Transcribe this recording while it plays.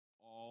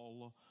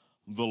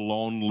call the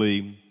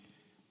lonely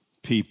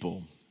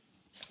people.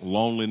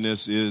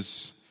 Loneliness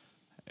is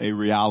a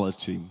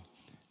reality.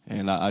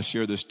 And I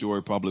share this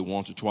story probably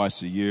once or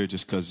twice a year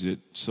just because it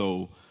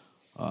so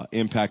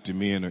impacted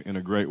me in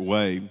a great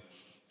way.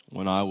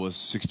 When I was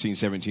 16,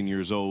 17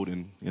 years old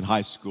in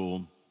high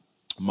school,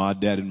 my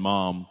dad and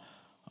mom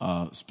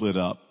split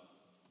up.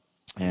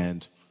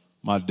 And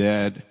my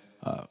dad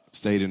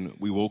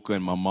we woke up,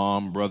 and my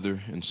mom, brother,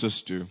 and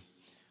sister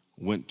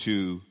went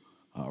to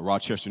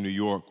Rochester, New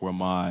York, where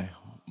my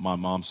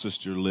mom's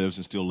sister lives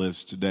and still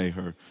lives today.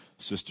 Her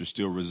sister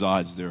still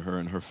resides there, her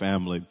and her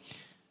family.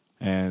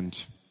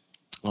 And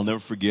I'll never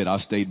forget, I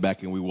stayed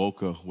back and we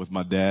woke up with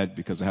my dad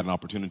because I had an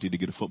opportunity to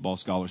get a football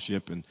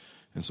scholarship. And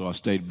so I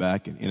stayed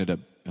back and ended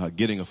up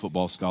getting a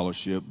football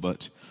scholarship.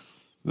 But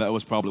that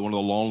was probably one of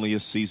the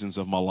loneliest seasons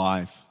of my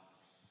life.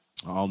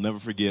 I'll never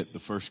forget the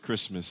first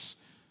Christmas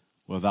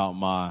without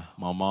my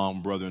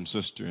mom, brother, and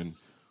sister. And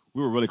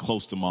we were really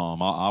close to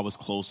mom. I was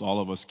close. All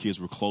of us kids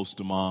were close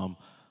to mom,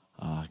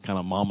 kind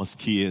of mama's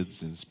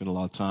kids, and spent a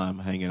lot of time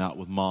hanging out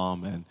with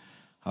mom. And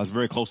I was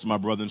very close to my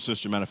brother and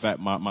sister. Matter of fact,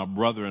 my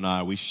brother and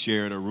I, we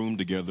shared a room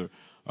together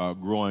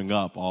growing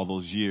up all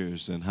those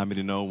years. And how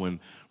many know when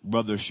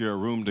brothers share a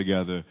room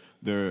together,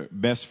 they're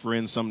best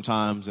friends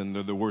sometimes and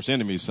they're the worst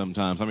enemies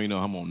sometimes? How many know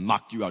I'm going to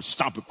knock you out?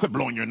 Stop it. Quit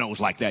blowing your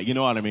nose like that. You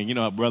know what I mean? You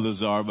know how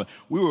brothers are. But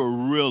we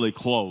were really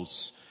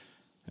close.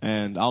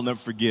 And I'll never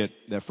forget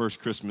that first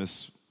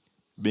Christmas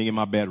being in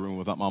my bedroom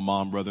without my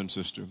mom, brother, and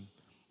sister,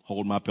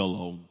 holding my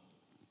pillow,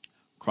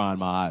 crying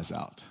my eyes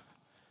out,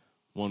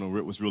 wondering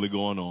what was really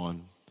going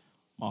on.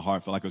 My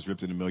heart felt like it was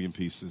ripped into a million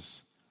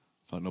pieces.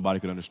 Felt nobody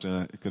could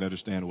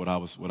understand what I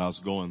was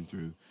going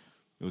through.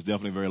 It was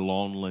definitely a very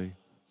lonely,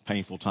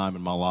 painful time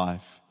in my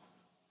life.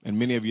 And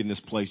many of you in this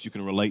place, you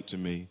can relate to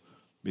me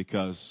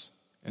because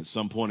at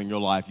some point in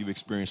your life, you've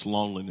experienced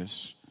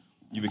loneliness.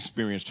 You've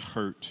experienced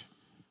hurt.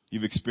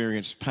 You've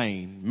experienced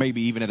pain,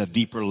 maybe even at a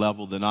deeper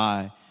level than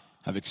I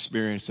have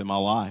experienced in my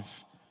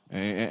life.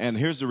 And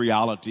here's the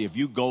reality. If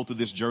you go through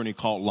this journey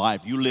called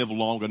life, you live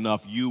long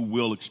enough, you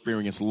will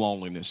experience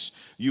loneliness.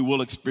 You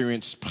will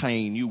experience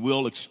pain. You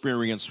will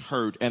experience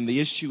hurt. And the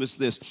issue is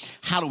this: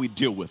 how do we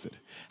deal with it?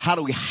 How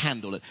do we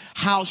handle it?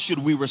 How should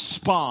we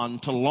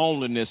respond to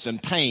loneliness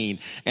and pain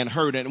and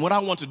hurt? And what I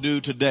want to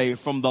do today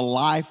from the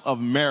life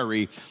of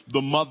Mary,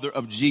 the mother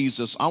of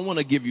Jesus, I want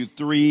to give you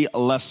 3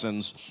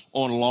 lessons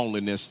on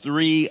loneliness.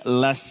 3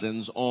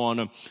 lessons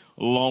on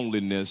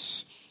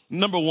loneliness.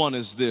 Number 1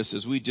 is this,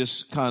 as we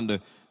just kind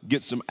of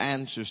get some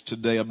answers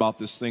today about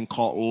this thing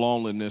called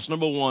loneliness.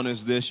 Number 1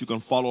 is this. You can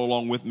follow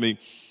along with me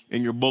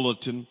in your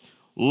bulletin.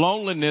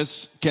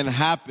 Loneliness can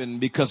happen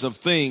because of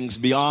things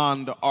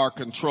beyond our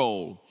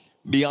control.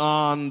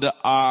 Beyond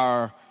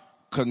our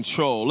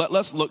control.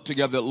 Let's look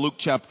together at Luke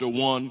chapter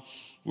 1.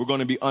 We're going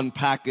to be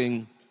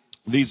unpacking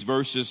these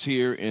verses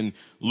here in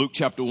Luke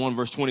chapter 1,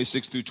 verse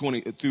 26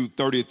 through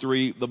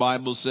 33. The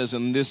Bible says,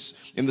 in the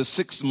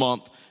 6th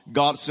month,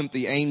 God sent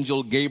the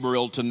angel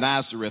Gabriel to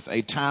Nazareth,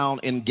 a town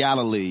in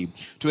Galilee,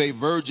 to a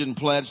virgin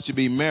pledged to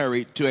be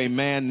married to a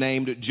man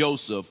named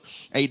Joseph,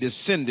 a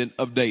descendant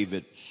of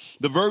David.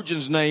 The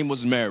virgin's name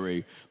was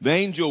Mary. The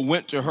angel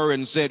went to her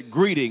and said,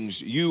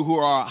 "Greetings, you who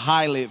are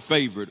highly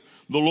favored.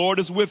 The Lord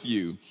is with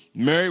you."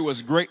 Mary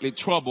was greatly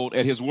troubled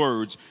at his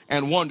words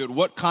and wondered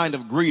what kind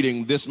of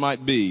greeting this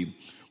might be.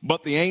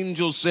 But the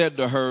angel said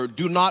to her,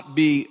 "Do not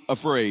be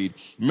afraid.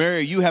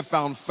 Mary, you have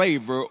found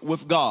favor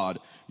with God.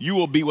 You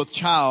will be with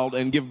child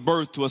and give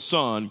birth to a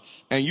son,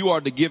 and you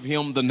are to give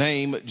him the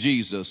name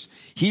Jesus.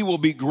 He will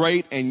be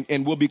great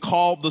and will be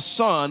called the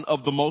Son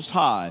of the Most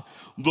High.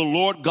 The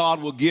Lord God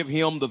will give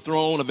him the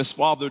throne of his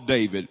father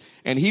David,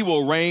 and he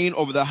will reign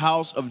over the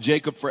house of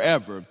Jacob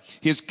forever.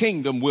 His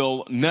kingdom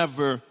will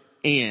never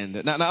end."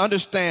 Now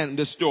understand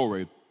this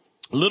story.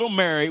 Little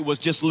Mary was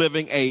just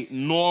living a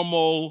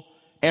normal,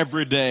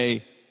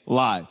 everyday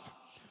life.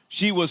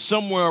 She was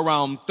somewhere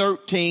around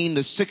 13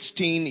 to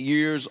 16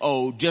 years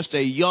old, just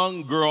a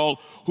young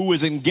girl who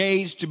was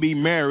engaged to be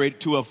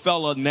married to a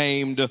fella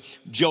named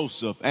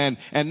Joseph. And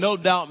no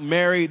doubt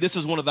Mary, this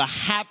is one of the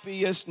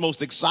happiest,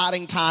 most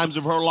exciting times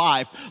of her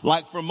life.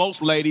 Like for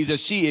most ladies,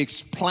 as she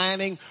is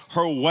planning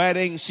her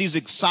wedding, she's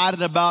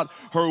excited about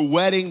her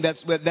wedding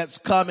that's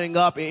coming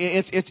up.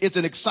 It's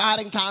an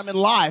exciting time in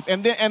life.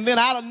 And then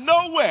out of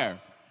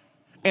nowhere,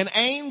 an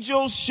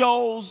angel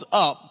shows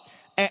up.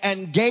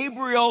 And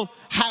Gabriel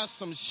has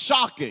some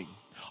shocking,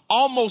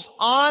 almost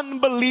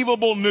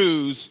unbelievable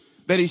news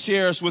that he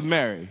shares with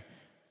Mary.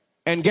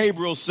 And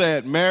Gabriel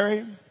said,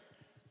 "Mary,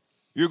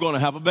 you're going to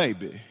have a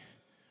baby."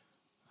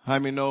 How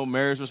many know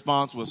Mary's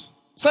response was,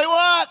 "Say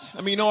what?"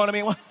 You know what I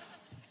mean? What?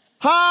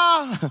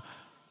 Huh?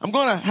 I'm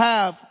going to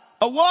have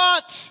a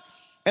what?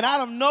 And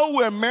out of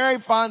nowhere, Mary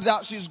finds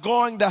out she's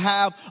going to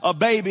have a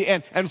baby.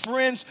 And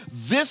friends,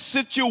 this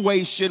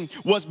situation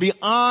was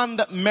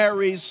beyond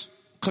Mary's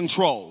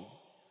control.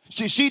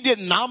 She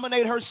didn't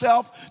nominate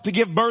herself to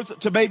give birth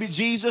to baby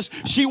Jesus.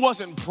 She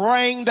wasn't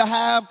praying to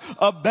have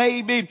a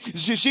baby.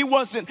 She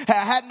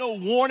had no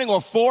warning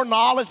or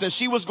foreknowledge that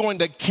she was going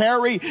to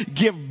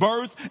give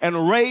birth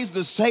and raise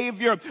the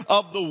Savior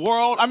of the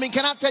world. I mean,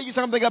 can I tell you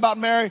something about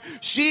Mary?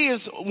 She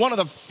is one of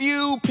the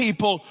few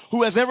people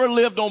who has ever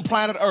lived on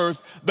planet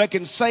Earth that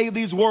can say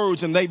these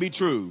words and they be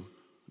true.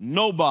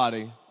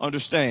 Nobody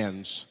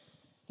understands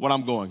what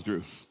I'm going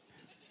through.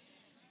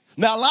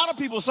 Now, a lot of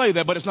people say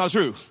that, but it's not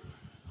true.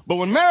 But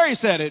when Mary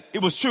said it,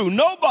 it was true.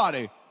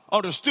 Nobody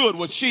understood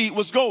what she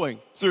was going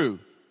through.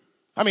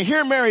 I mean,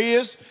 here Mary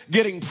is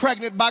getting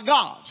pregnant by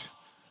God.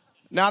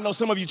 Now, I know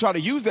some of you tried to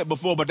use that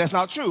before, but that's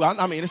not true.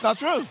 I mean, it's not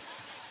true.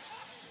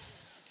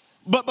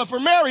 But for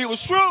Mary, it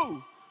was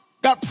true.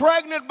 Got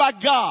pregnant by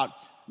God,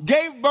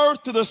 gave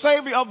birth to the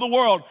Savior of the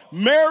world.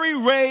 Mary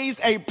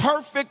raised a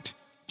perfect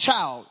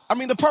child. I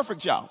mean, the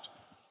perfect child.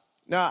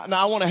 Now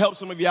I want to help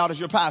some of you out as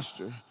your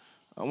pastor.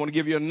 I want to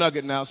give you a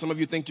nugget now. Some of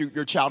you think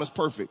your child is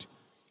perfect.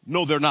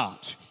 No, they're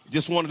not.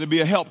 Just wanted to be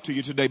a help to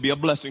you today, be a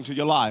blessing to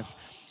your life.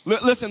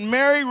 Listen,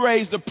 Mary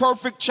raised a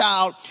perfect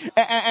child,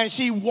 and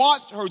she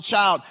watched her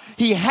child.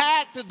 He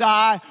had to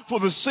die for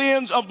the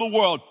sins of the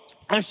world.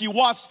 And she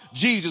watched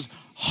Jesus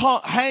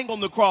hang on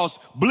the cross,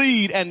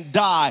 bleed and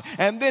die.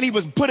 And then he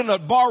was put in a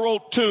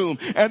borrowed tomb.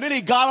 And then he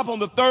got up on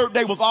the third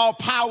day with all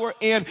power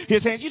in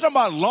his hand. You're talking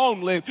about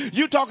lonely.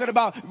 You're talking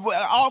about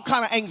all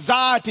kind of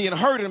anxiety and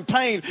hurt and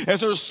pain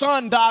as her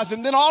son dies.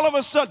 And then all of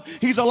a sudden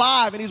he's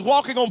alive and he's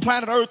walking on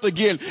planet Earth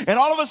again. And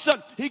all of a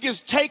sudden he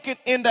gets taken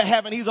into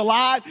heaven. He's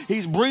alive.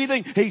 He's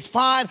breathing. He's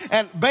fine.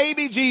 And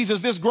baby Jesus,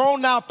 this grown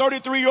now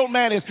 33-year-old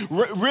man, is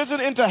risen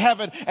into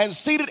heaven and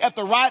seated at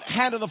the right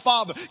hand of the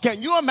Father.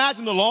 Can you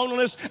imagine the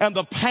loneliness and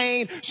the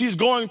pain she's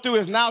going through?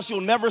 Is now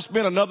she'll never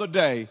spend another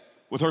day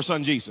with her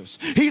son Jesus.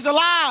 He's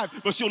alive,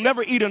 but she'll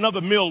never eat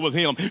another meal with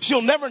him.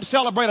 She'll never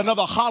celebrate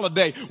another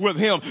holiday with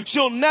him.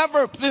 She'll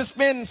never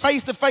spend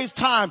face-to-face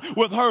time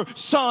with her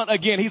son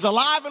again. He's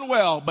alive and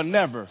well, but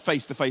never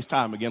face-to-face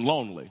time again.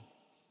 Lonely,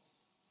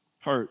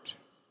 hurt,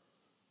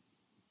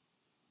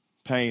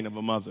 pain of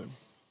a mother.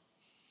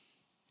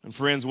 And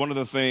friends, one of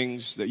the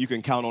things that you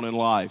can count on in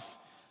life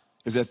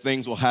is that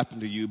things will happen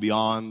to you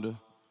beyond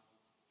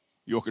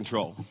your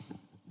control.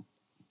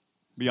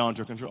 Beyond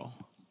your control.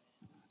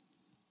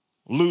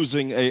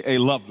 Losing a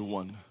loved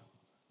one,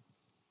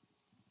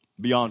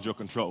 beyond your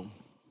control.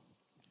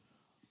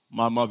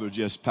 My mother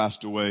just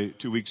passed away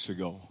 2 weeks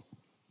ago,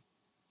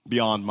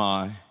 beyond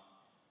my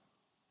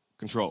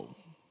control.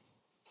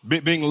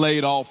 Being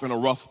laid off in a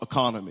rough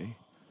economy,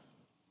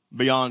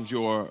 beyond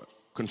your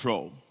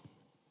control.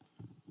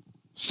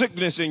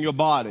 Sickness in your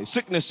body,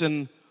 sickness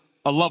in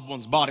a loved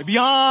one's body,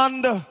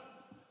 beyond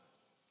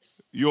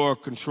your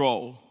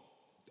control.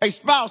 A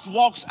spouse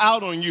walks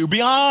out on you,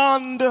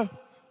 beyond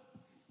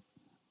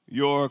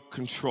your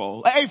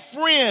control. A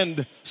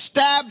friend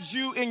stabs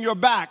you in your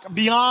back,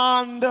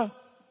 beyond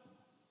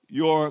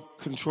your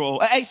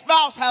control. A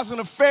spouse has an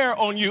affair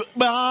on you,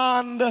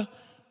 beyond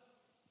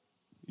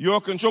your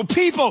control.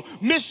 People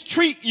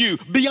mistreat you,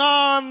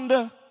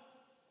 beyond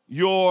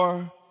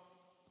your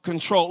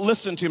control.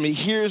 Listen to me.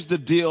 Here's the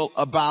deal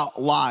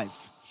about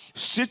life.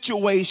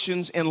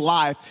 Situations in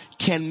life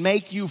can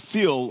make you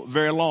feel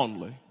very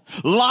lonely.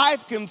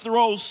 Life can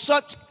throw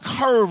such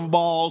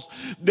curveballs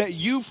that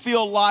you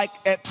feel like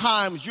at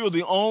times you're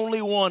the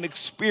only one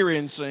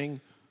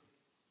experiencing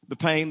the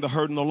pain, the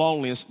hurt, and the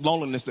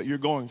loneliness that you're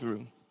going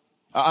through.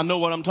 I know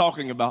what I'm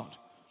talking about.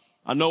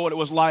 I know what it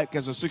was like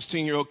as a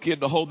 16-year-old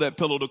kid to hold that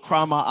pillow, to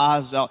cry my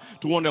eyes out,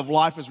 to wonder if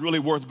life is really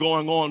worth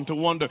going on, to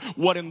wonder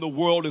what in the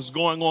world is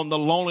going on, the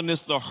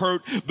loneliness, the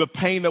hurt, the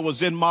pain that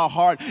was in my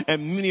heart.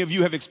 And many of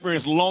you have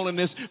experienced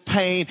loneliness,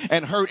 pain,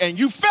 and hurt, and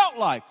you felt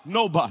like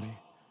nobody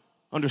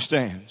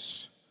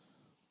understands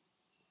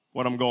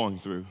what I'm going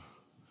through.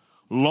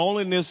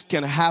 Loneliness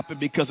can happen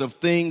because of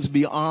things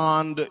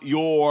beyond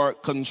your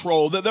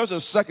control. There's a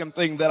second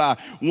thing that I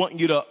want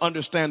you to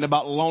understand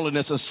about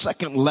loneliness, a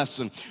second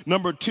lesson.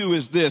 Number 2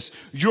 is this: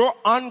 your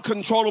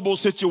uncontrollable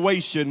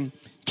situation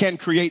can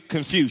create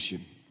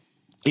confusion.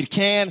 It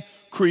can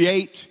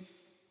create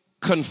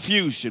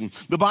confusion.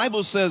 The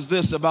Bible says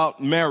this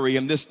about Mary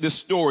in this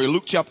story,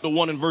 Luke chapter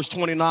 1 and verse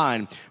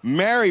 29.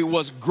 Mary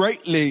was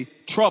greatly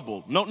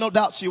troubled. No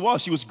doubt she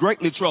was. She was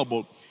greatly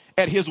troubled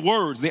at his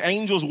words, the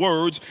angel's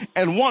words,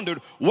 and wondered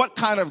what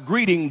kind of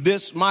greeting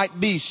this might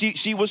be.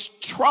 She was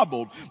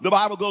troubled. The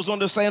Bible goes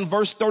on to say in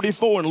verse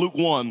 34 in Luke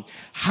 1,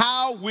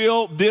 how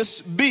will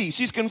this be?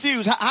 She's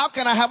confused. How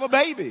can I have a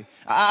baby?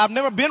 I've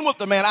never been with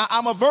a man.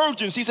 I'm a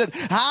virgin. She said,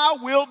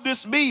 how will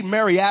this be?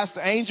 Mary asked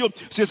the angel,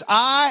 says,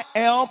 I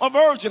am a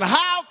virgin.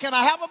 How can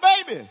I have a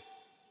baby?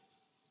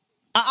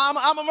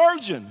 I'm a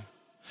virgin.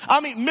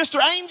 I mean,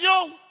 Mr.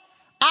 Angel,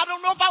 I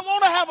don't know if I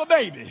want to have a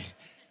baby.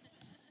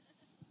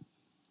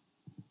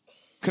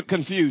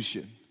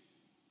 Confusion.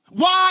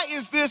 Why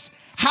is this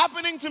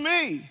happening to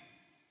me?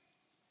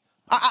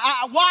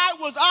 Why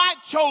was I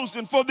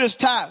chosen for this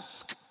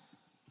task?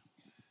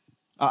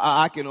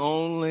 I can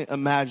only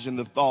imagine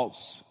the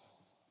thoughts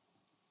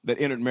that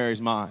entered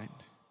Mary's mind.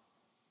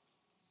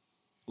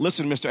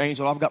 listen, Mr.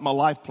 Angel, I've got my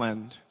life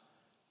planned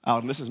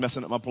out, and this is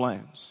messing up my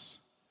plans.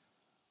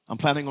 I'm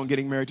planning on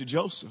getting married to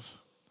Joseph.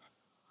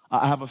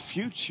 I have a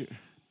future.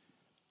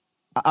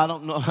 I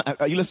don't know.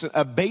 You listen,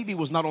 a baby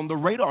was not on the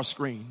radar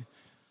screen,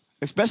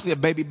 especially a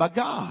baby by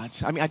God.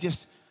 I mean,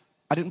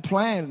 I didn't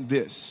plan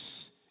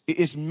this.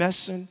 It's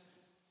messing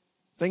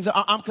things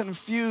up. I'm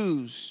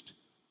confused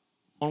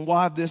on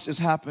why this is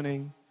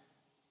happening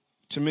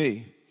to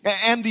me.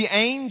 And the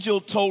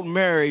angel told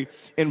Mary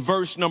in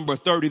verse number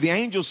 30, the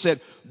angel said,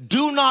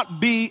 do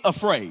not be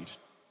afraid.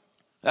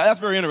 That's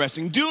very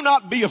interesting. Do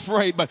not be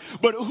afraid. But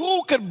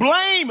who could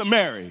blame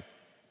Mary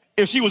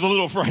if she was a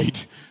little afraid?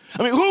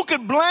 I mean, who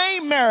could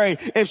blame Mary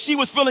if she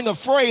was feeling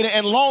afraid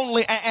and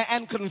lonely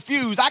and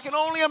confused? I can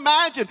only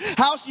imagine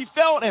how she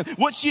felt and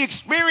what she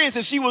experienced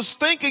as she was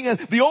thinking and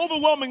the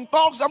overwhelming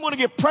thoughts. I'm going to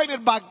get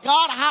pregnant by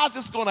God. How's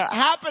this going to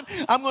happen?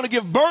 I'm going to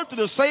give birth to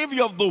the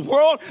Savior of the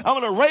world. I'm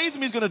going to raise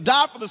him. He's going to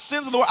die for the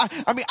sins of the world.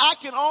 I mean, I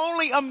can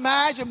only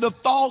imagine the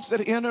thoughts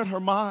that entered her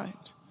mind.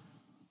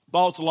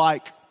 Thoughts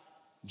like,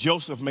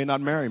 Joseph may not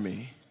marry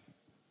me.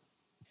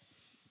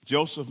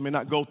 Joseph may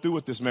not go through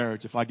with this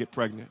marriage if I get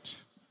pregnant.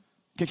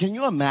 Can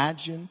you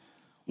imagine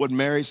what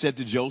Mary said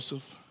to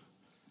Joseph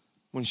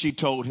when she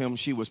told him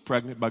she was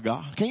pregnant by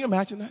God? Can you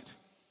imagine that?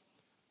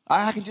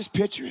 I can just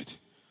picture it.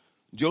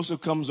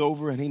 Joseph comes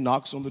over and he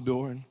knocks on the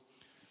door and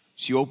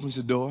she opens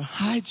the door.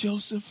 Hi,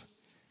 Joseph.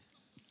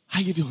 How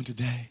you doing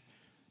today?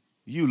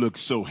 You look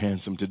so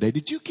handsome today.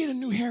 Did you get a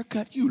new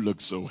haircut? You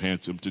look so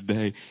handsome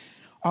today.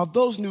 Are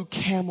those new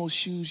camel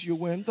shoes you're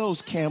wearing?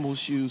 Those camel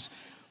shoes.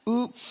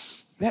 Ooh,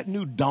 that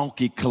new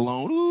donkey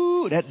cologne.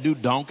 Ooh, that new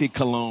donkey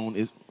cologne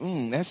is,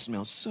 that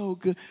smells so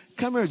good.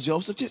 Come here,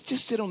 Joseph.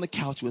 Just sit on the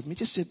couch with me.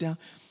 Just sit down.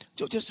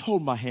 Just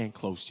hold my hand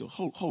close.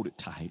 Hold it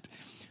tight.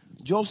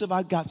 Joseph,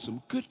 I've got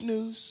some good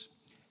news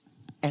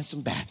and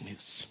some bad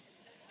news.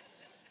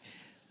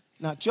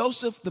 Now,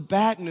 Joseph, the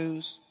bad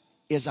news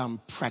is I'm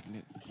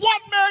pregnant.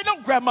 What, Mary?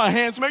 Don't grab my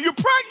hands, Mary. You're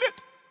pregnant.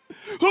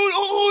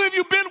 Who have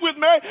you been with,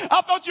 Mary?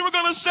 I thought you were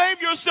going to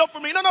save yourself for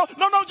me. No,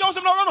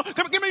 Joseph, no.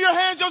 Come, give me your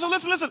hands, Joseph.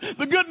 Listen.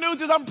 The good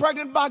news is I'm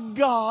pregnant by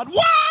God.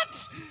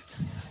 What?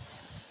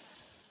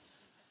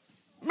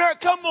 Mary,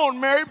 come on,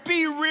 Mary.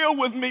 Be real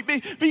with me.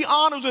 Be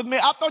honest with me.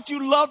 I thought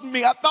you loved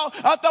me. I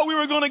thought we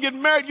were going to get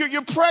married.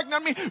 You're pregnant.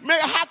 I mean,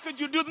 Mary, how could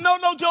you do that?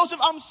 No, Joseph,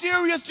 I'm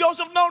serious,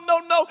 Joseph. No.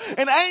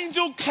 An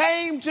angel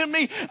came to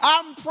me.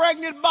 I'm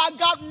pregnant by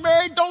God.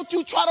 Mary, don't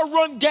you try to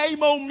run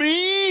game on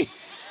me.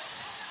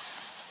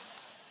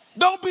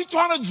 Don't be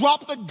trying to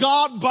drop the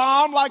God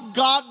bomb like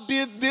God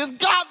did this.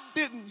 God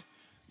didn't.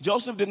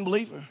 Joseph didn't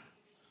believe her.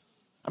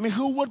 I mean,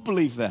 who would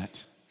believe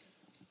that?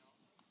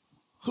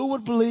 Who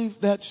would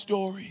believe that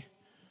story?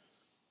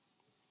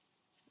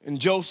 And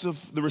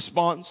Joseph, the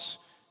response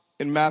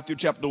in Matthew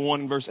chapter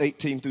 1, verse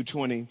 18 through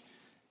 20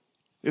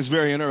 is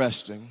very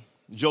interesting.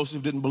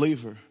 Joseph didn't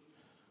believe her.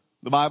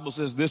 The Bible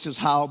says this is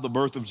how the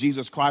birth of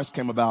Jesus Christ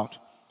came about.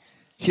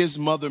 His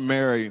mother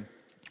Mary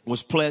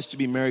was pledged to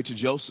be married to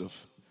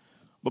Joseph.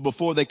 But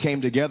before they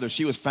came together,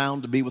 she was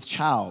found to be with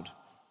child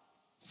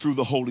through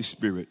the Holy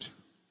Spirit.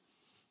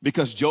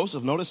 Because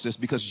Joseph, notice this,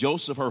 because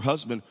Joseph, her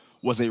husband,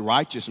 was a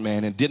righteous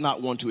man and did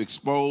not want to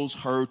expose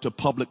her to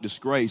public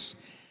disgrace,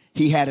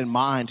 he had in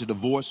mind to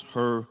divorce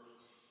her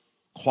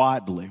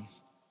quietly.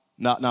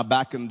 Now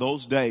back in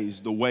those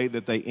days, the way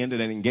that they ended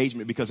an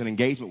engagement, because an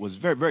engagement was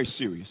very, very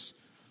serious.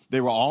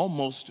 They were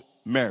almost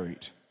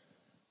married.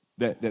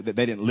 They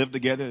didn't live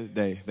together.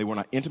 They were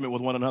not intimate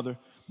with one another.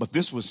 But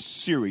this was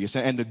serious.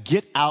 And to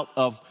get out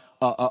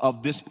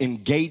of this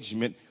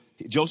engagement,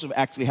 Joseph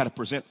actually had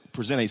to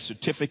present a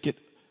certificate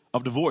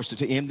of divorce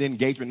to end the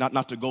engagement,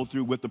 not to go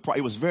through with the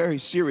it was very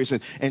serious.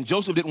 And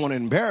Joseph didn't want to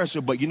embarrass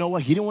her, but you know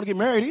what? He didn't want to get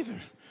married either.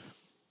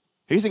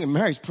 He's thinking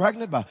Mary's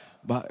pregnant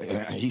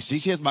he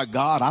says by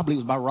God. I believe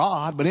it's by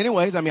Rod. But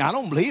anyways, I mean, I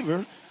don't believe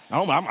her.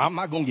 I'm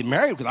not going to get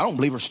married because I don't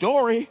believe her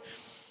story.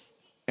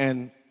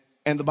 And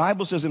the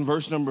Bible says in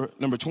verse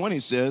number 20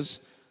 says,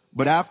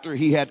 but after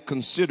he had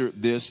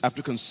considered this,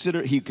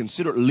 he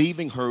considered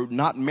leaving her,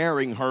 not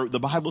marrying her,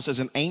 the Bible says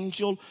an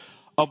angel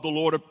of the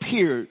Lord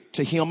appeared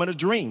to him in a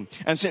dream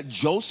and said,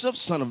 Joseph,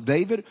 son of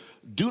David,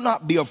 do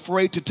not be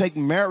afraid to take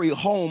Mary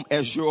home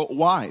as your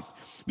wife,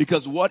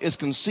 because what is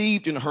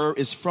conceived in her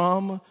is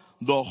from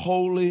the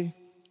Holy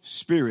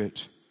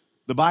Spirit.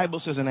 The Bible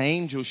says an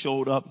angel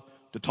showed up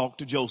to talk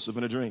to Joseph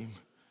in a dream.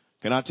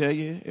 Can I tell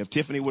you, if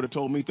Tiffany would have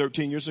told me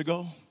 13 years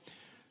ago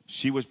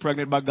she was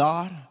pregnant by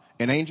God,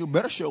 an angel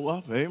better show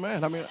up.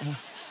 Amen. I mean,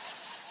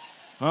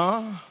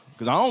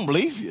 because I don't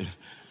believe you. I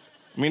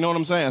mean, you know what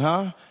I'm saying,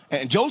 huh?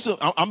 And Joseph,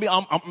 I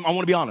want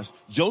to be honest.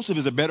 Joseph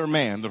is a better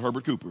man than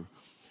Herbert Cooper.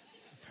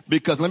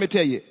 Because let me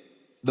tell you,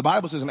 the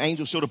Bible says an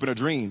angel showed up in a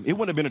dream. It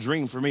wouldn't have been a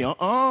dream for me.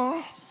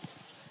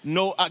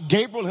 No,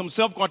 Gabriel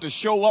himself going to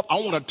show up.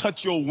 I want to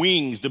touch your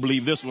wings to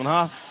believe this one,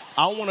 huh?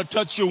 I want to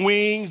touch your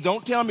wings.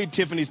 Don't tell me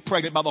Tiffany's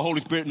pregnant by the Holy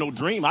Spirit. No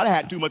dream. I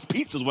had too much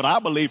pizza is what I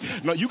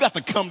believe. No, you got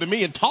to come to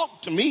me and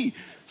talk to me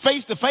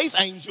face to face,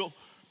 angel.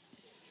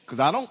 Because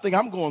I don't think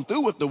I'm going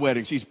through with the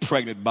wedding. She's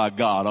pregnant by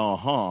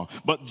God.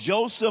 But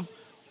Joseph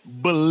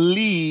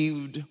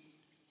believed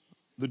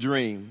the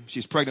dream.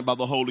 She's pregnant by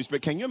the Holy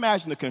Spirit. Can you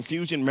imagine the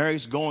confusion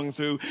Mary's going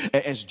through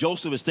as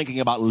Joseph is thinking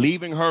about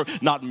leaving her,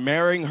 not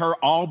marrying her,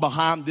 all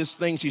behind this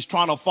thing she's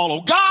trying to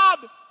follow God?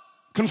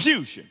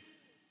 Confusion.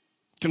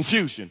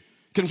 Confusion.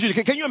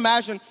 Confusion. Can you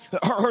imagine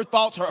her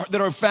thoughts, that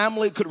her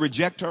family could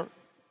reject her?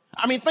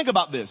 I mean, think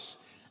about this.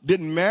 Did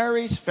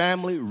Mary's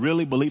family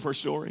really believe her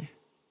story?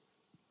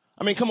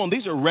 I mean, come on,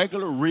 these are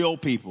regular, real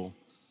people.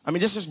 I mean,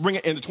 just bring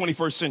it in the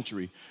 21st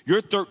century.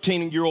 Your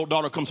 13-year-old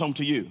daughter comes home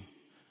to you.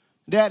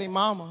 Daddy,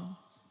 mama,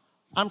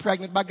 I'm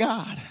pregnant by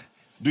God.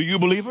 Do you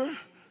believe her?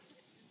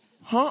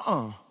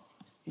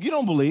 You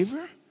don't believe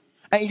her.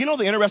 And you know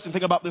the interesting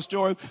thing about this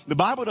story? The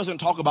Bible doesn't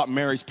talk about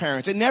Mary's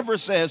parents. It never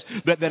says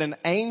that an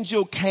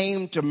angel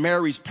came to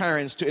Mary's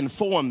parents to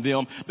inform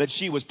them that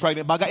she was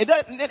pregnant by God.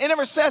 It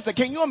never says that.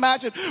 Can you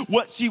imagine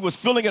what she was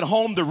feeling at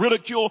home? The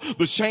ridicule,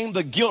 the shame,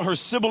 the guilt, her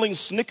siblings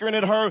snickering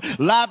at her,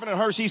 laughing at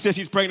her. She says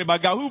she's pregnant by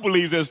God. Who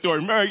believes that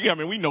story? Mary, I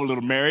mean, we know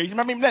little Mary.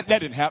 I mean, that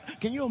didn't happen.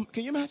 Can you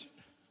imagine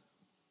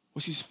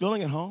what she's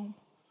feeling at home?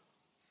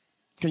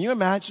 Can you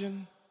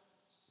imagine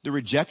the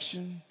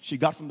rejection she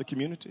got from the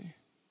community?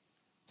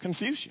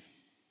 Confusion.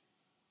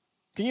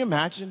 Can you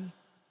imagine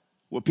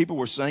what people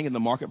were saying in the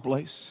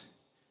marketplace?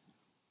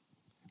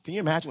 Can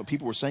you imagine what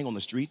people were saying on the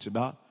streets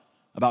about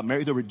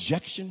Mary, the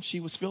rejection she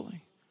was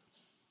feeling?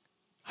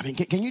 I mean,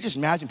 can you just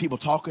imagine people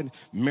talking,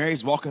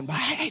 Mary's walking by,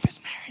 hey, that's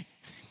Mary.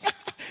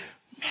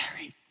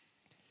 Mary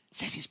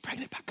says she's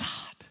pregnant by God.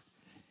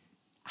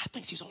 I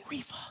think she's on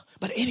reefer.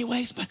 But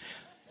anyways,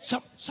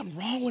 something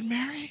wrong with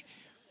Mary?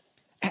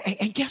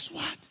 And guess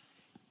what?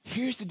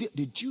 Here's the deal.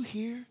 Did you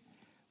hear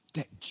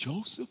that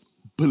Joseph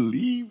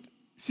believed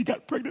she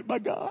got pregnant by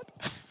God?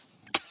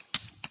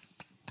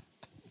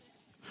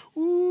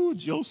 Ooh,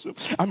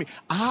 Joseph.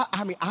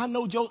 I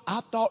know Joseph.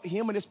 I thought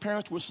him and his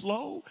parents were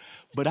slow,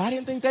 but I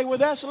didn't think they were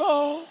that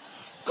slow.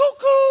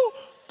 Cuckoo,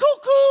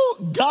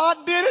 cuckoo.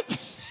 God did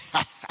it.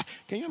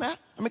 Can you imagine?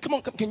 I mean, come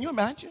on. Can you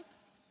imagine?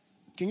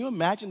 Can you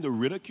imagine the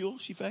ridicule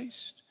she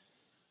faced?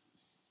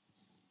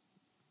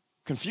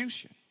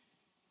 Confusion.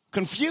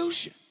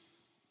 Confusion.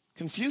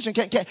 Confusion.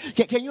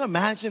 Can you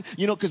imagine?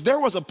 You know, because there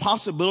was a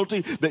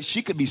possibility that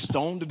she could be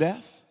stoned to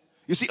death.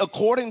 You see,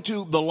 according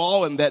to the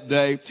law in that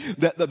day,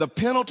 the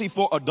penalty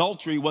for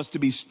adultery was to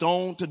be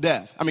stoned to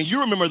death. I mean,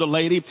 you remember the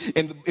lady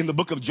in the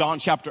book of John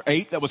chapter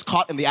 8 that was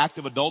caught in the act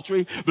of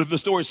adultery. The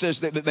story says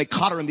that they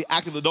caught her in the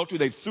act of adultery.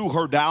 They threw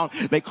her down.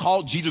 They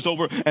called Jesus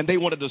over and they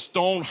wanted to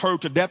stone her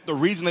to death. The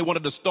reason they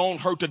wanted to stone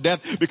her to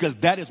death, because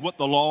that is what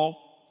the law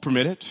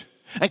permitted.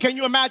 And can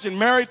you imagine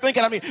Mary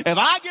thinking, I mean, if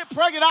I get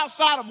pregnant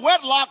outside of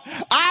wedlock,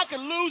 I could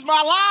lose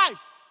my life.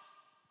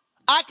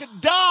 I could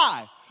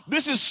die.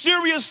 This is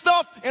serious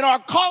stuff in our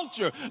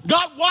culture.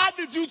 God, why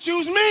did you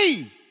choose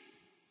me?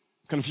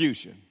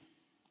 Confusion.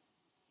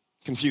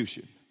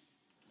 Confusion.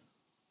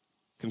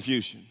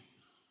 Confusion.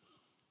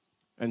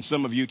 And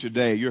some of you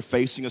today, you're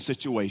facing a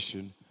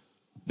situation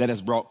that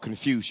has brought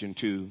confusion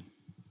to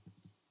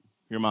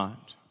your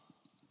mind.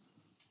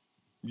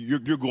 You're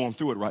going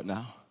through it right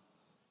now.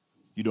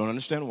 You don't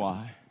understand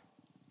why,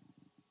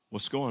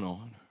 what's going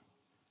on,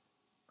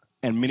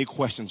 and many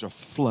questions are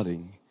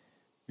flooding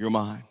your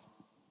mind.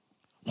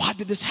 Why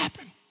did this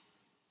happen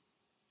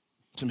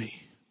to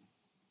me?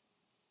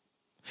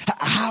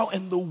 How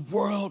in the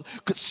world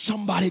could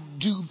somebody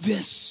do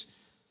this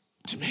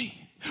to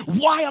me?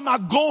 Why am I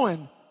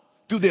going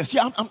through this?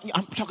 Yeah,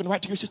 I'm talking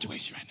right to your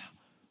situation right now.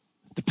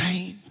 The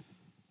pain,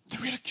 the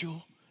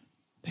ridicule,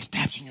 they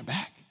stabbed you in your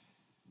back.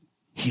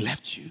 He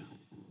left you,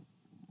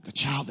 the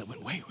child that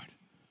went wayward.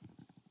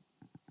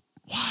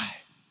 Why?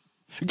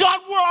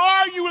 God, where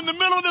are you in the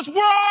middle of this?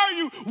 Where are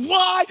you?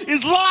 Why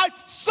is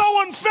life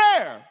so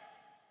unfair?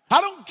 I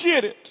don't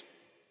get it.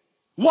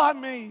 Why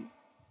me?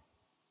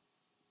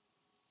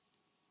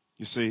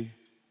 You see,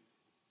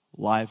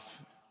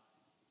 life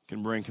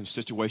can bring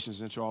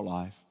situations into our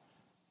life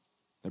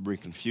that bring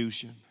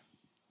confusion,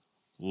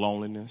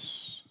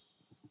 loneliness,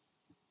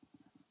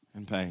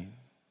 and pain.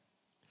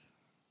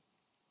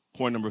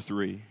 Point number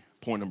three.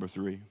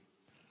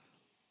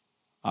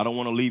 I don't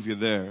want to leave you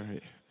there,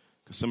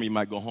 because some of you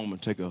might go home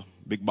and take a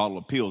big bottle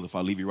of pills if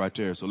I leave you right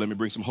there. So let me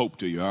bring some hope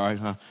to you, all right?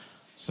 Huh?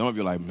 Some of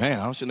you are like, man,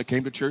 I shouldn't have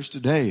came to church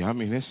today. I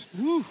mean, it's,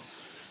 whew,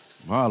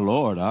 my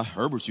Lord,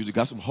 Herbert's usually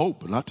got some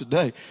hope, but not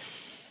today.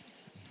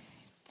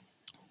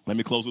 Let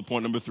me close with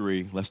point number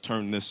 3. Let's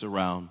turn this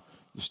around,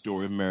 the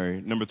story of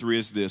Mary. Number 3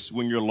 is this: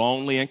 when you're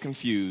lonely and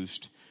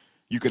confused,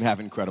 you can have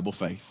incredible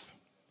faith.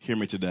 Hear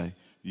me today.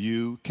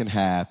 You can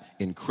have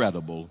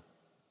incredible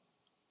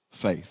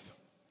faith.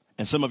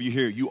 And some of you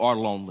here, you are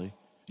lonely.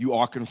 You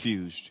are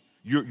confused.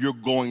 You're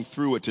going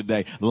through it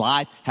today.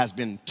 Life has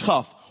been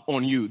tough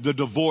on you. The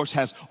divorce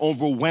has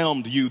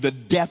overwhelmed you. The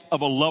death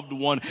of a loved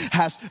one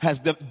has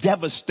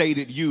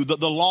devastated you.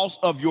 The loss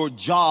of your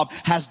job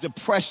has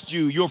depressed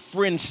you. Your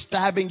friend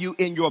stabbing you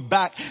in your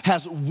back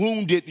has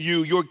wounded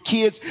you. Your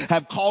kids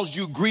have caused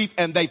you grief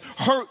and they've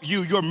hurt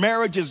you. Your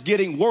marriage is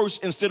getting worse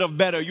instead of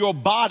better. Your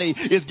body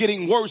is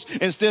getting worse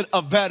instead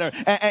of better.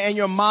 And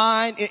your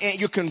mind, and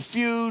you're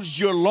confused,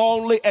 you're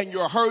lonely, and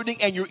you're hurting,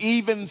 and you're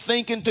even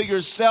thinking to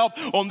yourself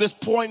on this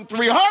point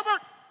 3,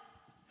 Herbert,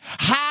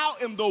 how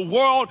in the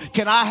world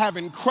can I have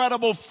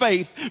incredible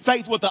faith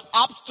with the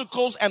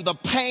obstacles and the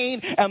pain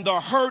and the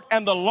hurt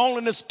and the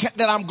loneliness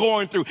that I'm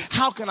going through?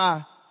 How can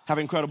I have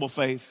incredible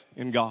faith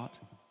in God?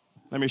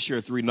 Let me share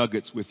 3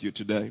 nuggets with you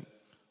today.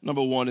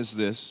 Number 1 is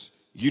this.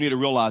 You need to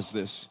realize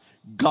this.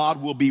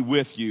 God will be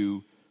with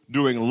you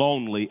during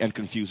lonely and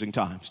confusing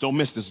times. Don't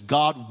miss this.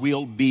 God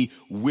will be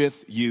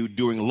with you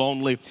during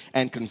lonely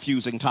and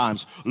confusing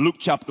times. Luke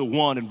chapter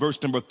 1 and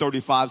verse number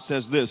 35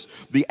 says this.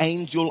 The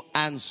angel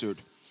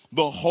answered,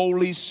 the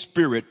Holy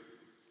Spirit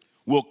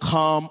will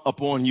come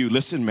upon you.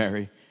 Listen,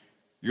 Mary,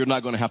 you're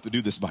not going to have to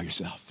do this by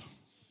yourself.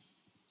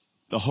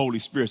 The Holy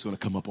Spirit's going to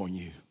come upon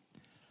you.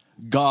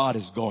 God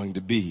is going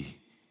to be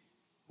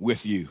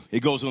with you.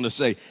 It goes on to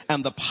say,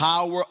 and the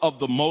power of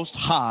the Most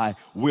High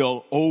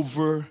will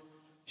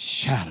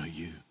overshadow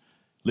you.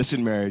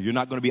 Listen, Mary, you're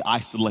not going to be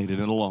isolated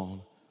and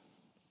alone.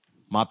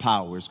 My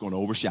power is going to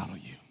overshadow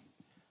you.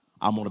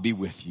 I'm going to be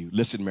with you.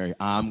 Listen, Mary,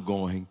 I'm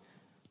going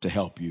to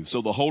help you.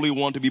 So the Holy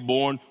One to be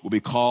born will be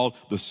called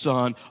the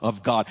Son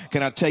of God.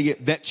 Can I tell you,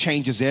 that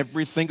changes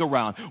everything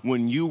around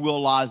when you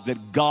realize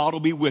that God will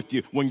be with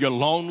you. When you're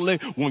lonely,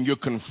 when you're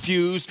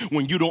confused,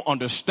 when you don't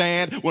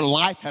understand, when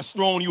life has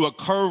thrown you a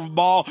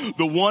curveball,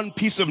 the one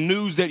piece of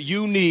news that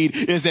you need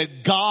is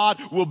that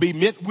God will be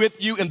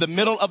with you in the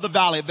middle of the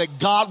valley, that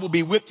God will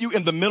be with you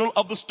in the middle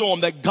of the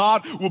storm, that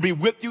God will be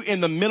with you in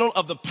the middle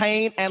of the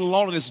pain and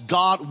loneliness.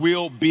 God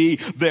will be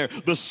there.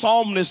 The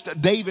psalmist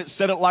David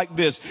said it like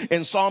this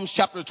in Psalms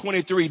chapter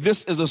 23.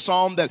 This is a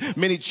psalm that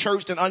many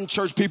churched and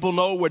unchurched people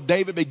know, where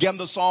David began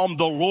the psalm,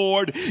 the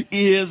Lord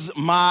is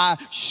my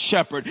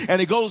shepherd.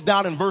 And he goes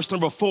down in verse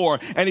number 4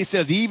 and he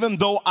says, even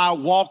though I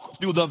walk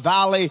through the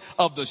valley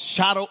of the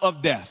shadow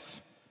of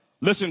death.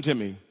 Listen to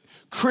me.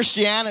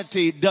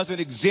 Christianity doesn't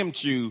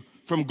exempt you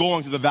from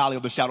going through the valley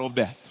of the shadow of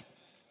death.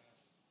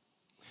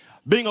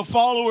 Being a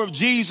follower of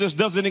Jesus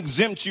doesn't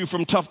exempt you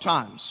from tough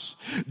times.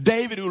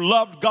 David, who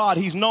loved God,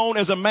 he's known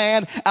as a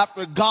man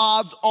after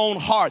God's own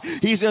heart.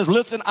 He says,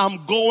 listen,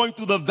 I'm going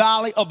through the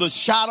valley of the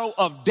shadow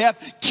of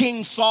death.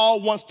 King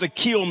Saul wants to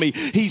kill me.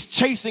 He's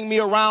chasing me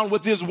around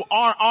with his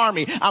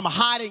army. I'm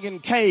hiding in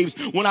caves.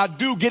 When I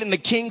do get in the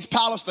king's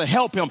palace to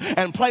help him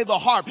and play the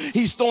harp,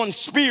 he's throwing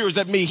spears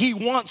at me. He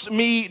wants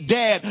me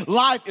dead.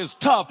 Life is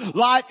tough.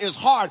 Life is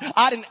hard.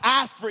 I didn't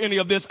ask for any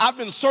of this. I've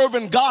been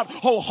serving God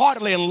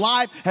wholeheartedly, and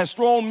life has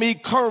thrown me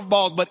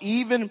curveballs. But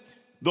even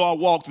though I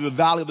walk through the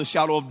valley of the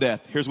shadow of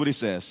death, here's what he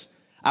says.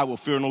 I will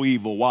fear no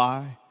evil.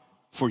 Why?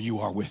 For you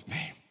are with me.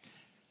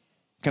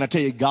 Can I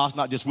tell you, God's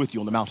not just with you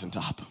on the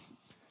mountaintop.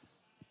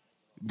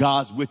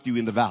 God's with you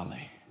in the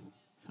valley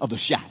of the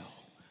shadow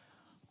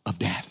of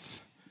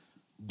death.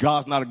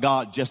 God's not a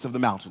God just of the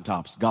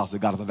mountaintops. God's the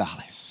God of the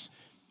valleys.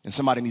 And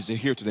somebody needs to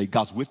hear today,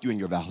 God's with you in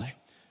your valley.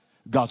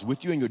 God's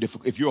with you in your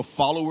difficult. If you're a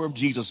follower of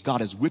Jesus, God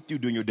is with you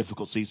during your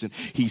difficult season.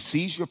 He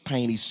sees your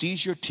pain. He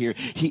sees your tears.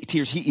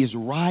 He is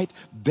right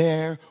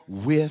there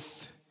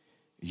with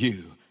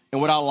you. And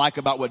what I like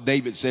about what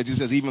David says, he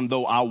says, even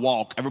though I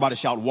walk, everybody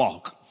shout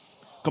walk.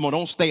 Come on,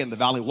 don't stay in the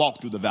valley, walk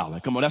through the valley.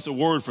 Come on, that's a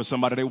word for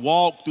somebody. They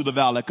walk through the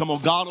valley. Come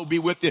on, God will be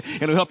with you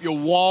and he'll help you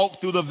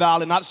walk through the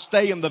valley, not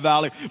stay in the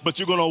valley, but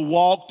you're going to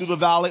walk through the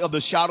valley of the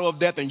shadow of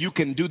death, and you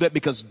can do that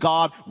because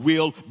God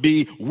will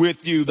be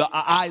with you. The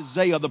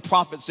Isaiah, the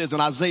prophet, says in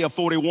Isaiah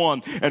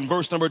 41 and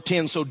verse number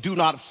 10, so do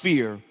not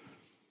fear.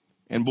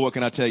 And boy,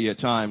 can I tell you, at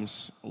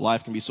times,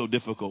 life can be so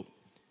difficult.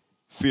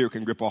 Fear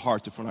can grip our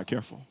hearts if we're not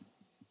careful.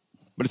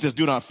 But it says,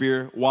 do not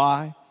fear.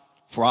 Why?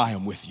 For I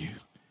am with you.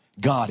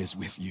 God is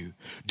with you.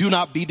 Do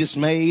not be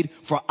dismayed,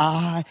 for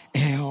I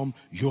am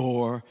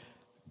your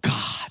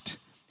God.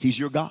 He's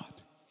your God.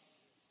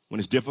 When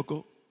it's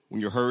difficult,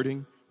 when you're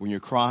hurting, when you're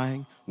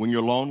crying, when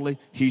you're lonely,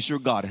 he's your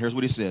God. And here's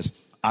what he says.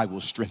 I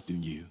will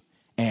strengthen you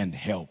and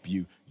help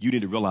you. You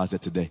need to realize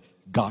that today.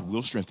 God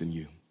will strengthen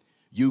you.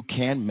 You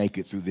can make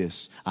it through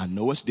this. I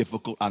know it's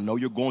difficult. I know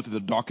you're going through the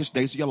darkest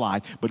days of your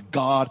life, but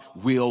God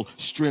will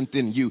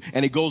strengthen you.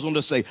 And he goes on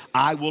to say,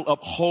 I will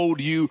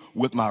uphold you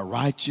with my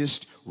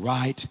righteous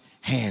right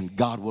hand.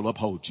 God will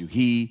uphold you.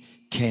 He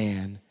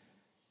can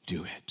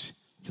do it.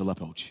 He'll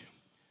uphold you.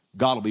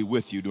 God will be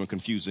with you during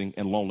confusing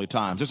and lonely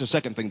times. There's a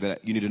second thing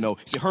that you need to know.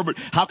 You say, Herbert,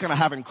 how can I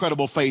have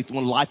incredible faith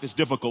when life is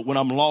difficult, when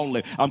I'm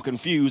lonely, I'm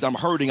confused, I'm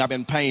hurting, I'm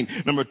in pain?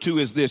 Number 2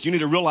 is this. You need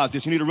to realize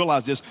this. You need to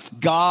realize this.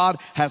 God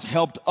has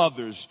helped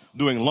others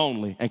during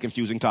lonely and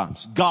confusing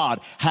times. God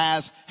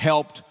has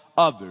helped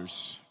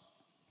others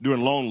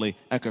during lonely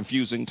and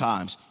confusing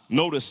times.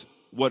 Notice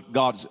what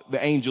the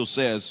angel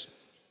says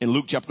in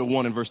Luke chapter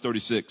 1 and verse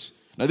 36.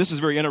 Now, this is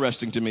very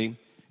interesting to me.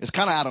 It's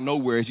kind of out of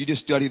nowhere. As you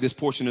just study this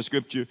portion of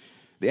scripture,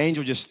 the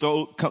angel just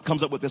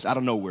comes up with this out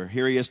of nowhere.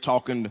 Here he is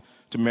talking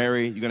to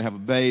Mary. You're going to have a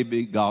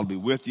baby. God will be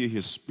with you.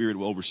 His spirit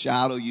will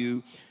overshadow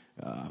you.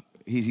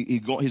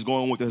 He's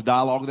going with this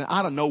dialogue. Then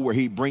out of nowhere,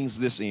 he brings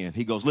this in.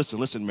 He goes,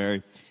 listen,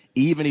 Mary,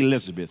 even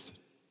Elizabeth,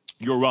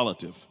 your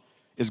relative,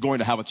 is going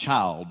to have a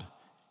child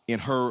in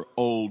her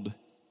old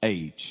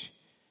age.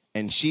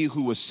 And she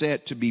who was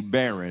said to be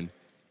barren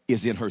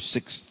is in her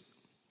 6th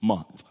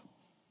month.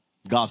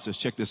 God says,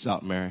 check this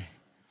out, Mary.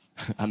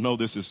 I know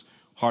this is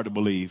hard to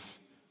believe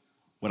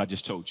what I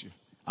just told you.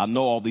 I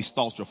know all these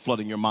thoughts are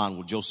flooding your mind.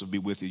 Will Joseph be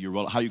with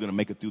you? How are you going to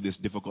make it through this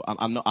difficult?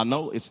 I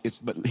know it's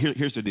but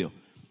here's the deal.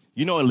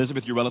 You know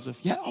Elizabeth, your relative?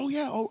 Yeah. Oh,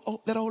 yeah.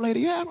 Oh, that old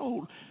lady. Yeah.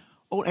 Old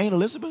Aunt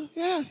Elizabeth.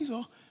 Yeah.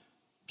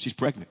 She's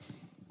pregnant.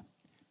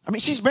 I mean,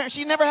 she's married.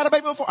 She never had a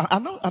baby before. I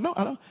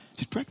know.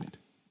 She's pregnant.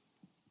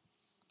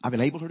 I've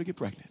enabled her to get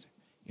pregnant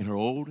in her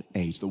old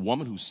age. The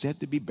woman who's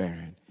said to be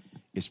barren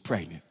is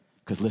pregnant.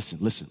 Because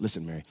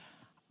listen, Mary.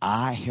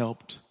 I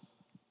helped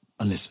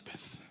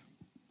Elizabeth.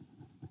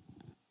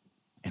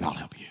 And I'll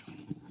help you.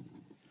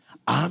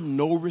 I'm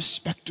no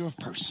respecter of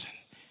person.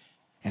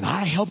 And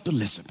I helped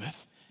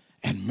Elizabeth.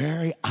 And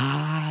Mary,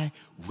 I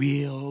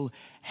will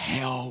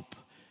help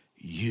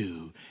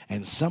you.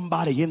 And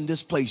somebody in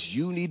this place,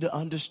 you need to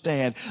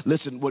understand,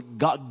 listen, what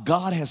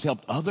God has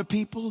helped other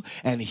people,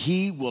 and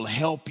he will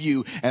help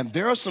you. And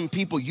there are some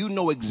people, you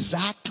know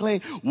exactly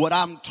what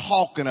I'm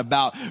talking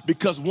about,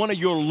 because one of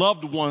your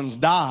loved ones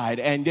died,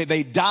 and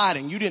they died,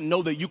 and you didn't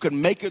know that you could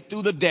make it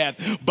through the death,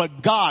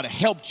 but God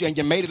helped you, and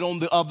you made it on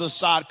the other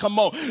side. Come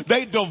on.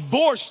 They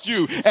divorced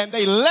you, and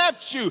they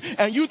left you,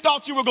 and you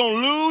thought you were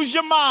going to lose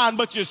your mind,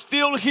 but you're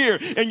still here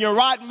in your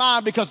right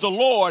mind because the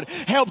Lord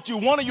helped you.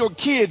 One of your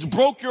kids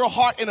broke your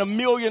heart in a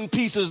million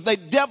pieces. They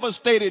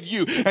devastated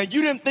you, and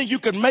you didn't think you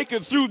could make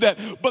it through that,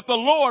 but the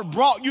Lord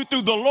brought you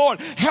through. The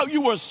Lord helped.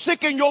 You were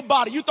sick in your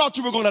body. You thought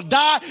you were going to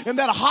die in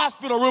that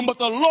hospital room, but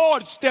the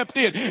Lord stepped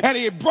in, and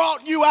he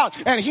brought you out,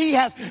 and he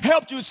has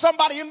helped you.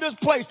 Somebody in this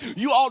place,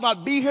 you ought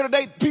not be here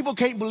today. People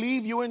can't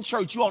believe you're in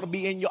church. You ought to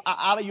be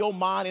out of your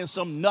mind in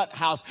some nut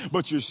house,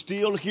 but you're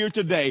still here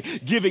today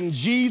giving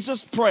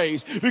Jesus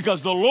praise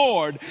because the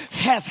Lord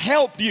has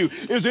helped you.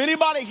 Is there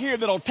anybody here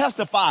that'll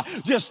testify?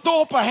 Just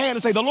throw up a hand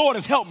and say, the Lord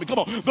has helped me. Come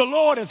on. The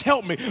Lord has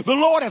helped me. The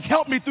Lord has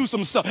helped me through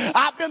some stuff.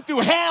 I've been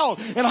through hell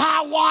and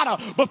high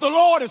water, but the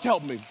Lord has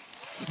helped me.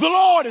 The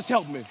Lord has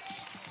helped me.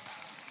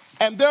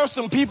 And there are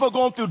some people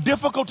going through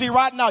difficulty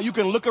right now. You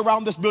can look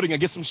around this building and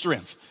get some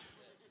strength.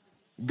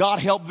 God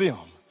helped them,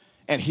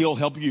 and he'll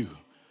help you.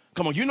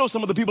 Come on. You know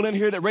some of the people in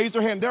here that raised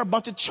their hand, they're a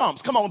bunch of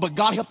chumps. Come on, but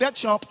God helped that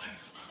chump.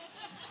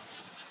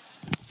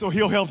 So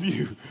he'll help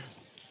you.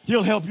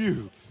 He'll help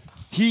you.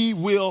 He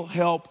will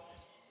help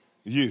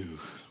you.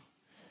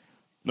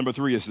 Number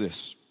three is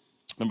this.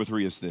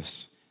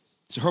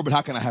 So, Herbert,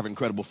 how can I have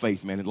incredible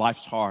faith, man? And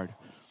life's hard.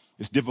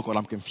 It's difficult.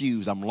 I'm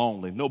confused. I'm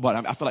lonely.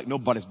 I feel like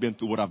nobody's been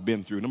through what I've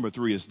been through. Number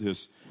three is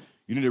this.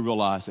 You need to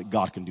realize that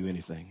God can do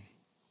anything.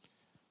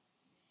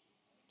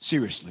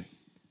 Seriously,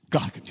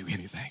 God can do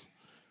anything.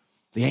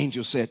 The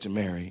angel said to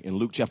Mary in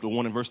Luke chapter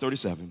 1 and verse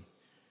 37,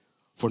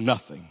 for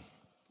nothing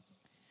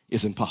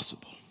is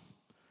impossible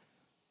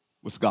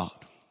with God.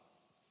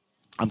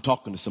 I'm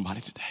talking to somebody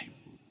today.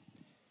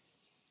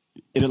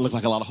 It didn't look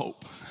like a lot of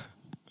hope.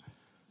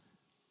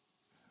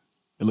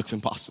 It looks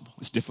impossible.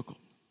 It's difficult.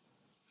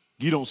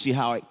 You don't see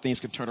how things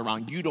can turn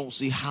around. You don't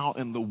see how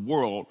in the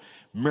world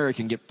Mary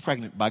can get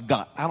pregnant by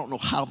God. I don't know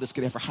how this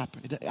could ever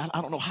happen.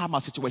 I don't know how my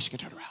situation can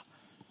turn around.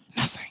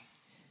 Nothing.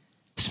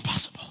 It's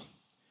impossible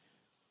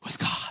with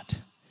God.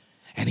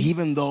 And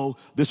even though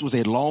this was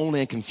a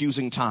lonely and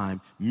confusing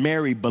time,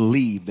 Mary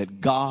believed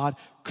that God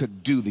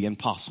could do the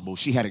impossible.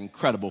 She had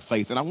incredible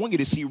faith. And I want you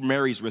to see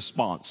Mary's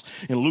response.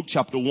 In Luke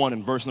chapter 1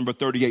 and verse number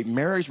 38,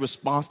 Mary's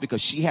response,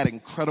 because she had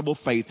incredible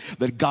faith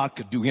that God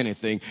could do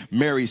anything.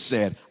 Mary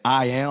said,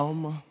 I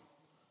am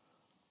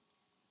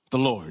the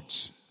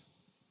Lord's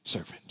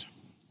servant.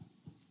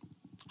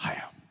 I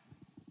am.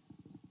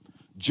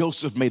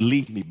 Joseph may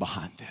leave me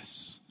behind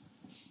this.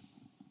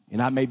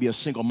 And I may be a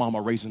single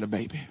mama raising a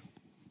baby.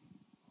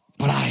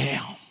 But I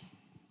am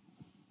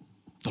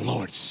the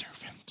Lord's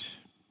servant.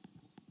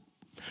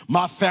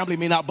 My family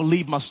may not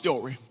believe my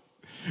story.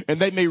 And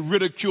they may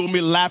ridicule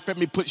me, laugh at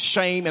me, put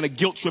shame and a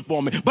guilt trip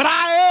on me. But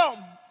I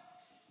am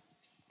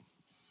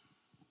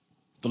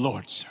the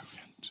Lord's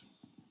servant.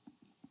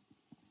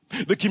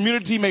 The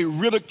community may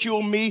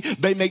ridicule me.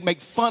 They may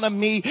make fun of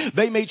me.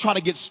 They may try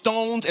to get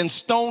stoned and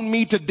stone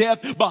me to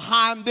death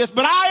behind this.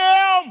 But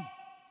I am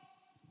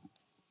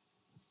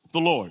the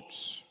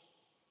Lord's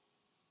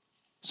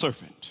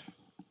servant.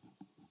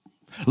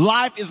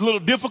 Life is a little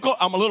difficult.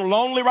 I'm a little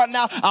lonely right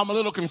now. I'm a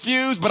little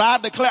confused, but I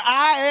declare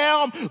I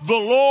am the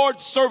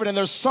Lord's servant. And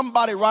there's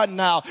somebody right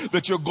now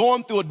that you're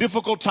going through a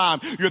difficult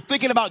time. You're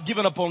thinking about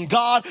giving up on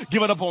God,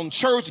 giving up on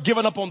church,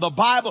 giving up on the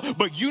Bible,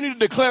 but you need to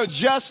declare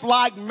just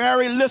like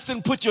Mary.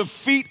 Listen, put your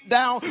feet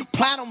down,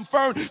 plant them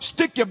firm,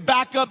 stick your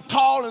back up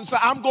tall and say,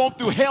 I'm going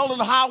through hell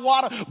and high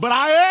water, but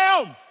I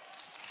am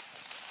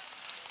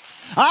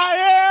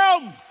I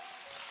am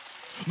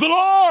the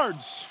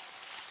Lord's.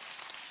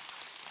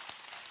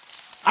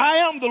 I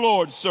am the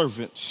Lord's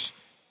servant.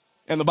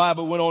 And the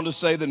Bible went on to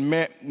say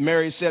that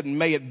Mary said,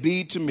 may it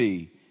be to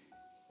me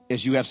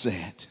as you have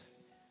said.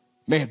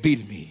 May it be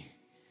to me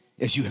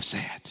as you have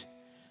said.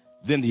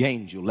 Then the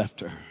angel left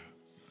her.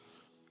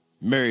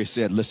 Mary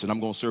said, listen, I'm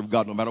going to serve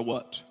God no matter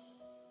what.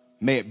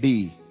 May it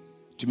be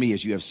to me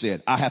as you have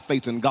said. I have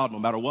faith in God no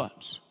matter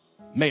what.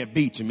 May it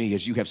be to me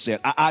as you have said.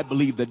 I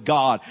believe that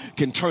God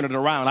can turn it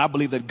around. I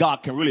believe that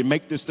God can really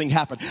make this thing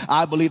happen.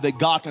 I believe that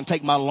God can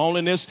take my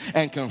loneliness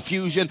and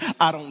confusion.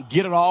 I don't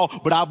get it all,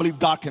 but I believe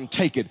God can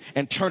take it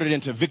and turn it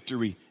into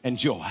victory and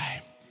joy.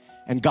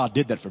 And God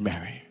did that for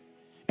Mary.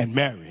 And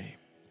Mary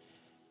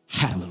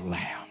had a little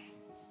lamb.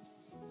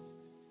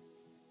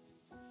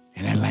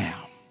 And that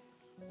lamb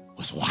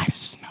was white as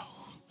snow.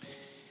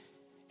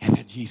 And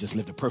that Jesus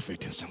lived a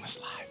perfect and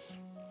sinless life.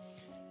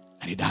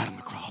 And he died on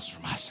the cross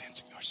for my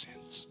sins and your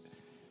sins.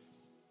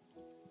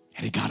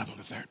 And he got up on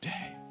the third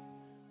day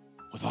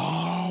with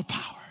all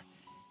power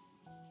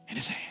in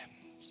his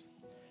hands.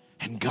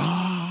 And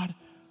God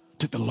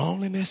took the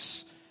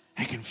loneliness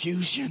and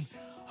confusion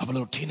of a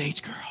little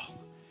teenage girl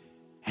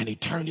and he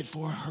turned it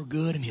for her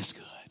good and his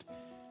good.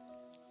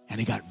 And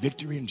he got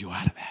victory and joy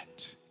out of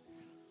that.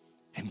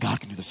 And God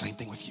can do the same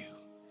thing with you.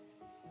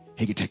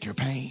 He can take your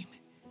pain.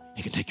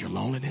 He can take your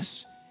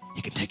loneliness.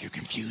 He can take your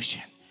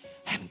confusion.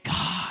 And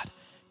God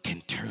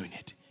can turn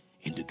it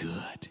into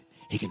good.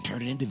 He can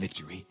turn it into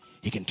victory.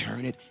 He can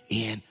turn it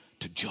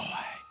into joy.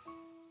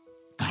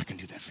 God can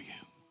do that for you.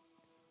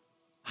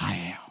 I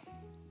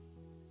am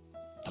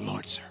the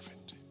Lord's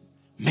servant.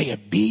 May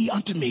it be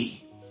unto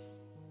me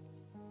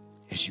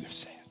as you have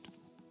said.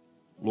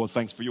 Lord,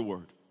 thanks for your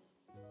word.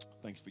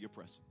 Thanks for your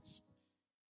presence.